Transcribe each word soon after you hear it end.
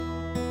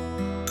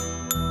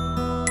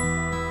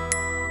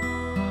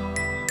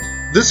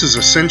This is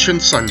Ascension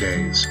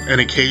Sundays,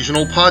 an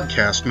occasional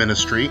podcast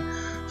ministry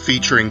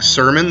featuring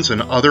sermons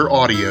and other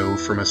audio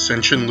from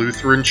Ascension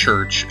Lutheran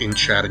Church in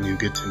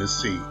Chattanooga,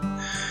 Tennessee.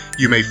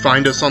 You may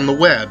find us on the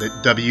web at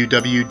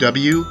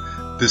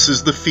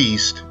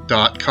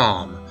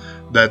www.thisisthefeast.com.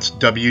 That's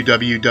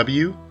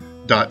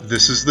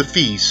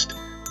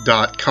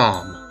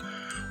www.thisisthefeast.com.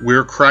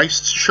 We're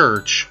Christ's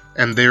church,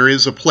 and there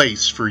is a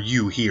place for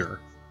you here.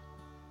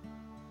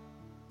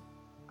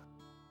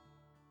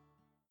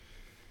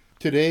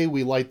 Today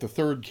we light the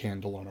third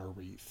candle on our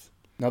wreath.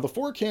 Now the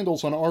 4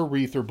 candles on our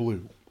wreath are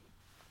blue,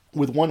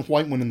 with one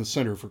white one in the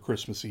center for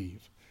Christmas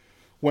Eve.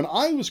 When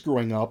I was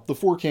growing up, the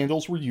 4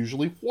 candles were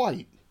usually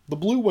white. The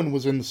blue one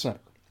was in the center.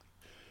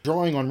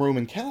 Drawing on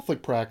Roman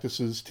Catholic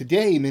practices,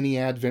 today many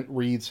Advent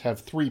wreaths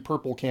have 3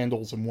 purple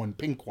candles and 1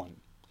 pink one.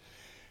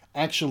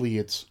 Actually,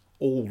 it's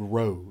Old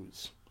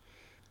Rose.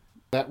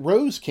 That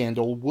rose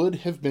candle would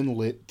have been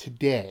lit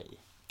today.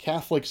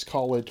 Catholics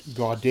call it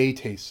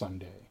Gaudete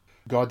Sunday.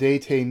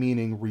 Gaudete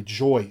meaning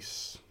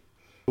rejoice.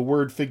 The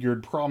word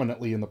figured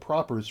prominently in the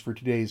propers for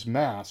today's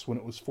Mass when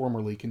it was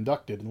formerly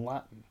conducted in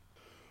Latin.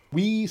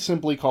 We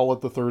simply call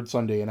it the third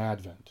Sunday in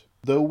Advent,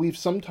 though we've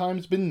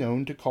sometimes been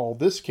known to call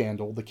this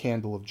candle the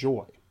candle of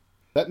joy.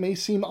 That may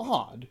seem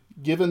odd,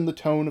 given the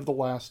tone of the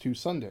last 2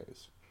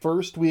 Sundays.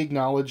 First, we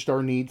acknowledged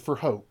our need for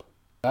hope.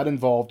 That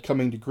involved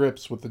coming to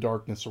grips with the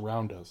darkness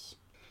around us.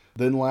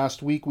 Then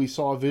last week we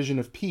saw a vision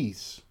of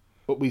peace,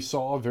 but we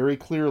saw very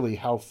clearly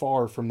how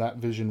far from that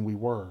vision we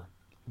were.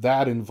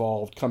 That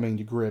involved coming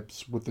to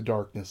grips with the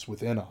darkness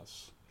within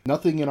us.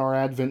 Nothing in our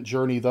Advent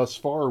journey thus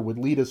far would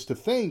lead us to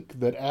think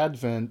that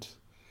Advent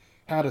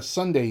had a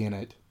Sunday in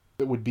it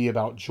that would be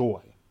about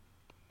joy.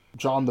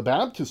 John the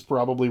Baptist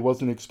probably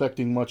wasn't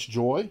expecting much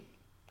joy.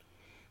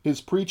 His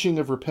preaching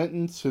of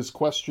repentance, his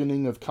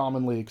questioning of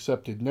commonly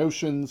accepted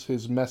notions,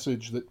 his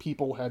message that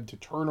people had to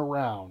turn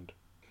around,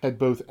 had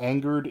both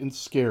angered and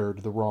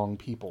scared the wrong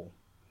people.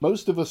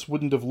 Most of us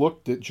wouldn't have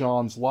looked at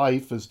John's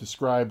life as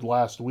described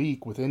last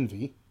week with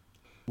envy.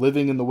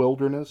 Living in the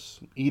wilderness,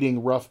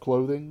 eating rough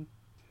clothing,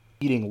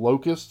 eating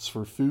locusts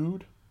for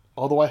food.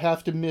 Although I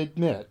have to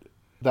admit,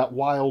 that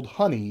wild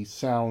honey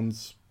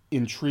sounds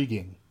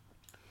intriguing.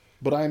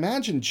 But I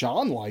imagine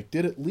John liked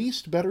it at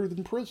least better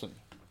than prison.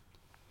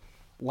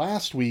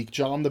 Last week,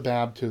 John the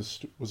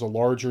Baptist was a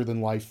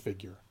larger-than-life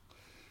figure.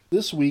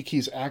 This week,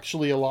 he's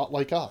actually a lot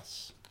like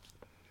us.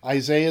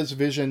 Isaiah's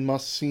vision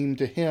must seem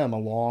to him a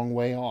long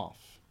way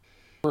off.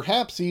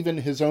 Perhaps even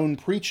his own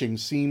preaching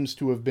seems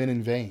to have been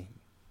in vain.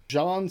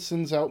 John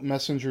sends out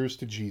messengers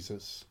to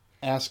Jesus,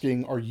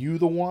 asking, "Are you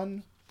the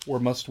one, or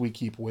must we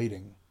keep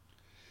waiting?"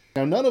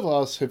 Now, none of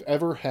us have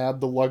ever had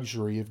the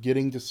luxury of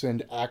getting to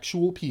send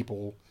actual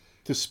people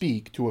to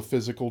speak to a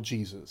physical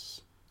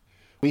Jesus.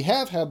 We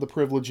have had the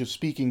privilege of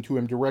speaking to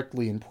him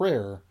directly in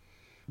prayer,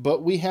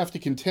 but we have to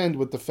contend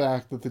with the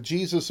fact that the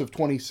Jesus of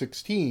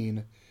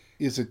 2016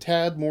 is a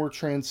tad more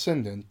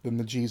transcendent than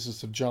the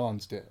Jesus of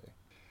John's day.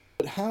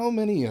 But how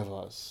many of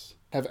us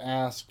have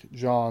asked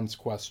John's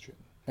question?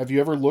 Have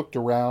you ever looked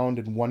around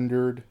and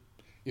wondered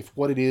if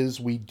what it is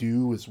we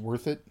do is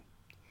worth it?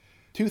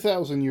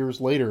 2,000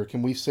 years later,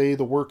 can we say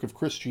the work of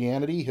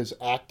Christianity has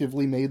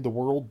actively made the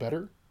world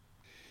better?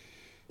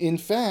 In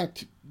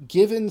fact,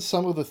 given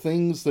some of the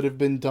things that have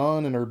been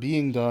done and are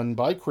being done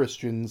by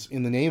Christians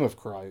in the name of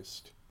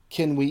Christ,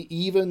 can we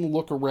even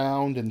look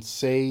around and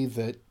say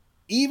that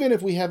even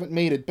if we haven't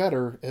made it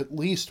better, at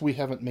least we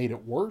haven't made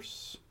it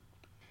worse?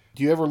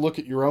 Do you ever look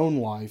at your own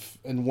life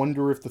and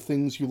wonder if the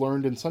things you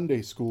learned in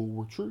Sunday school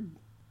were true?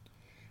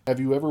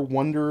 Have you ever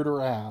wondered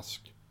or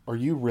asked, are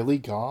you really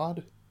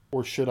God,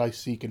 or should I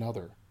seek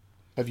another?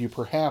 Have you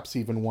perhaps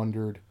even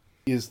wondered,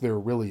 is there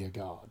really a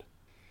God?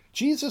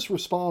 Jesus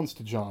responds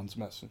to John's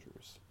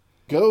messengers.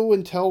 Go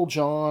and tell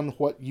John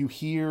what you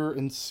hear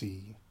and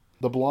see.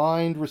 The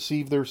blind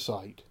receive their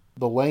sight,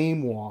 the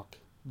lame walk,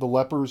 the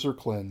lepers are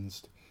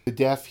cleansed, the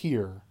deaf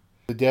hear,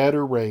 the dead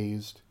are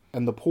raised,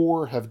 and the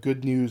poor have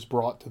good news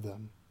brought to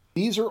them.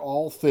 These are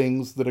all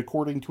things that,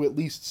 according to at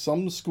least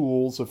some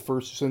schools of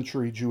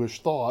first-century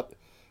Jewish thought,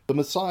 the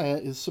Messiah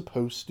is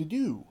supposed to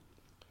do.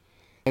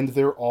 And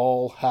they're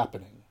all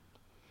happening.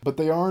 But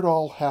they aren't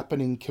all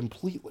happening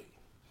completely.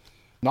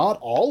 Not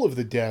all of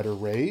the dead are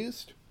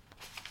raised.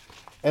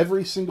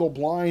 Every single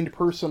blind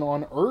person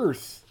on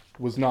earth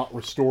was not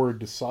restored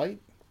to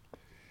sight.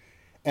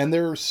 And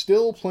there are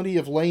still plenty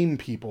of lame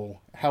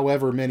people,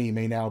 however many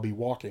may now be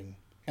walking.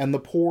 And the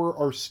poor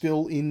are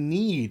still in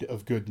need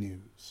of good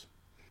news.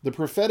 The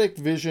prophetic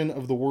vision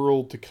of the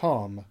world to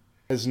come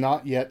has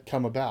not yet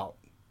come about.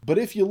 But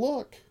if you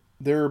look,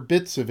 there are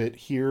bits of it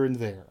here and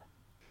there.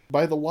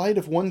 By the light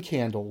of 1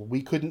 candle,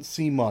 we couldn't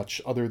see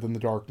much other than the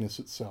darkness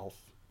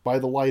itself. By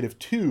the light of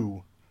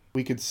 2,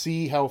 we could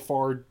see how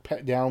far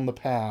down the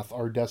path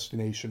our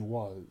destination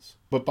was.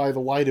 But by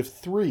the light of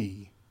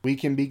 3, we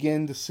can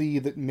begin to see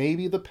that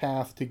maybe the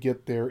path to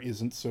get there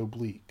isn't so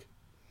bleak.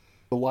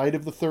 The light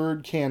of the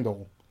 3rd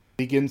candle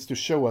begins to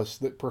show us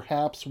that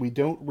perhaps we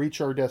don't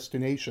reach our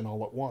destination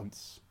all at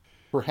once.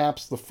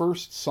 Perhaps the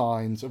first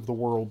signs of the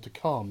world to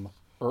come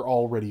are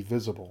already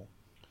visible.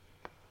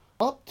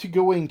 Up to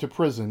going to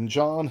prison,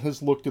 John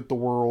has looked at the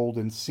world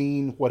and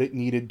seen what it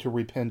needed to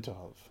repent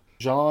of.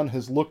 John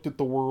has looked at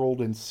the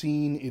world and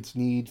seen its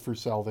need for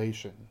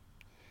salvation.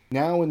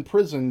 Now in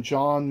prison,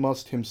 John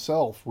must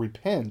himself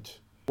repent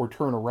or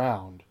turn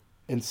around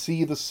and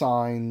see the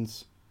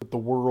signs that the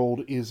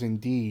world is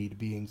indeed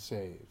being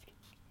saved.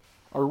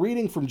 Our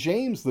reading from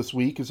James this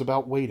week is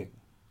about waiting.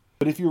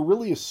 But if you're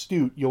really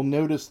astute, you'll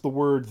notice the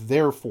word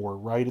therefore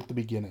right at the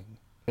beginning.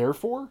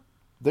 Therefore?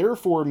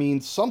 Therefore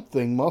means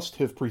something must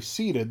have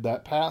preceded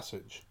that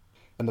passage,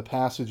 and the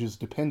passage is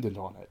dependent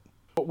on it.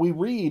 What we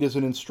read is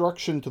an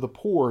instruction to the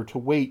poor to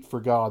wait for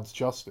God's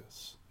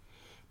justice.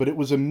 But it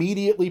was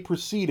immediately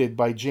preceded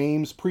by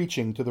James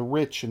preaching to the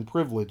rich and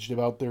privileged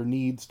about their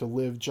needs to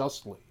live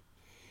justly.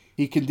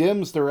 He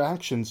condemns their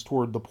actions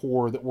toward the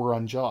poor that were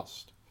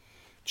unjust.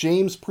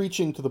 James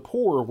preaching to the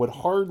poor would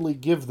hardly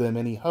give them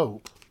any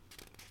hope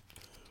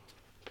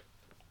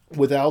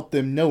without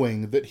them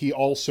knowing that he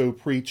also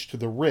preached to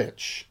the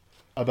rich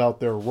about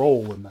their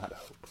role in that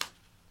hope.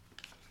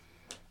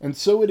 And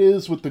so it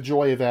is with the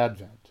joy of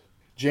Advent.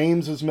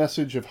 James's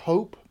message of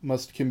hope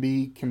must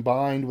be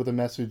combined with a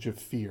message of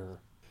fear.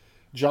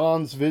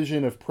 John's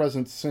vision of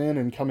present sin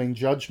and coming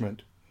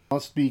judgment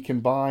must be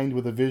combined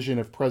with a vision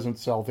of present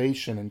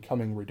salvation and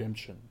coming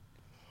redemption.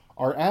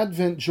 Our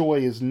Advent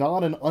joy is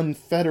not an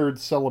unfettered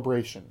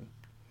celebration.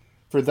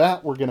 For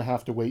that, we're going to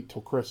have to wait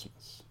till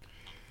Christmas.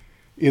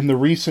 In the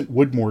recent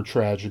Woodmore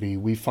tragedy,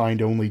 we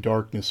find only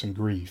darkness and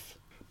grief.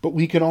 But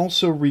we can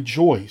also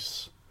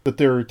rejoice that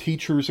there are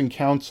teachers and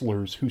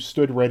counselors who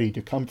stood ready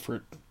to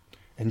comfort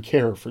and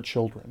care for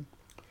children.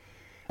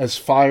 As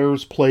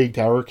fires plagued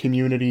our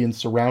community and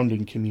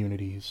surrounding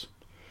communities,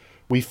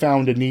 we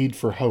found a need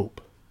for hope.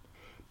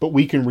 But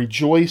we can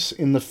rejoice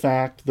in the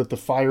fact that the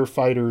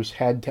firefighters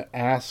had to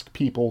ask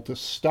people to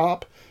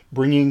stop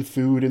bringing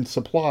food and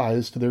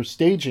supplies to their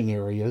staging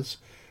areas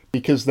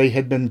because they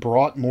had been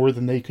brought more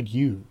than they could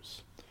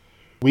use.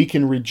 We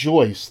can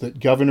rejoice that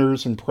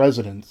governors and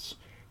presidents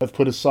have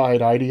put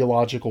aside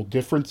ideological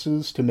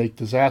differences to make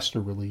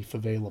disaster relief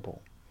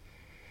available.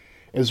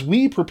 As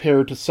we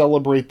prepare to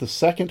celebrate the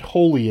second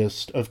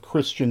holiest of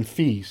Christian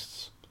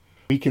feasts,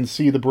 we can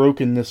see the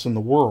brokenness in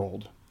the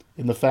world,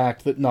 in the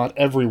fact that not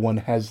everyone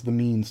has the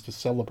means to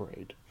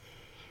celebrate.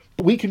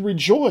 But we can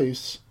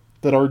rejoice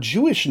that our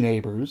Jewish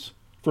neighbors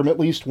from at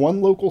least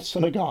one local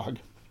synagogue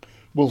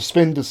will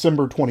spend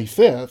December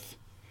 25th,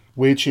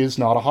 which is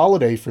not a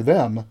holiday for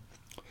them,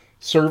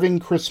 serving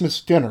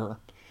Christmas dinner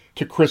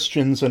to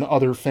Christians and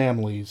other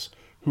families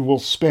who will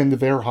spend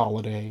their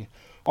holiday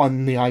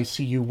on the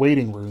ICU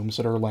waiting rooms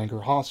at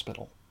Erlanger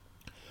Hospital.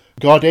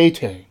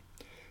 Gaudete,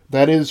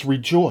 that is,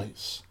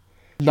 rejoice,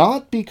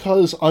 not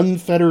because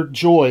unfettered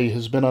joy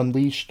has been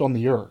unleashed on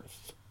the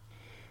earth,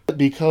 but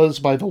because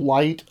by the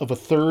light of a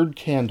third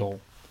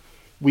candle,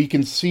 we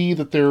can see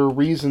that there are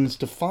reasons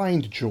to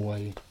find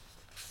joy,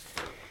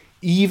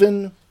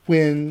 even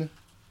when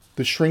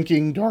the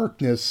shrinking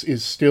darkness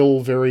is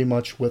still very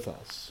much with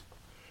us.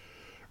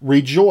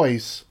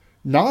 Rejoice,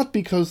 not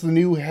because the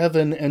new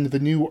heaven and the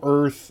new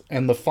earth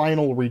and the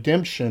final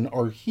redemption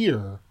are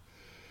here,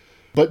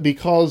 but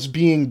because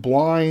being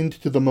blind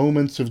to the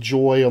moments of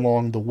joy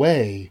along the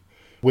way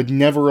would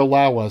never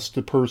allow us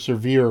to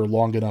persevere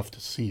long enough to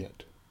see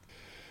it.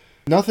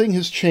 Nothing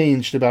has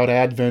changed about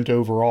Advent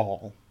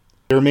overall.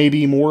 There may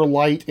be more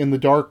light in the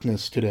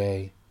darkness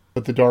today,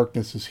 but the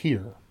darkness is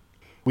here.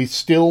 We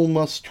still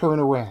must turn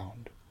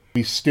around.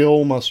 We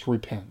still must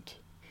repent.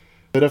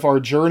 That if our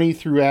journey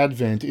through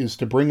Advent is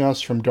to bring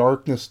us from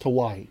darkness to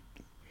light,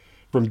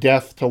 from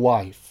death to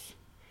life,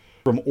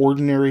 from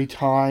ordinary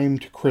time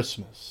to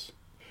Christmas,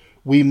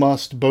 we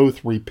must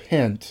both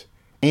repent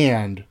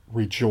and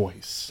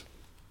rejoice.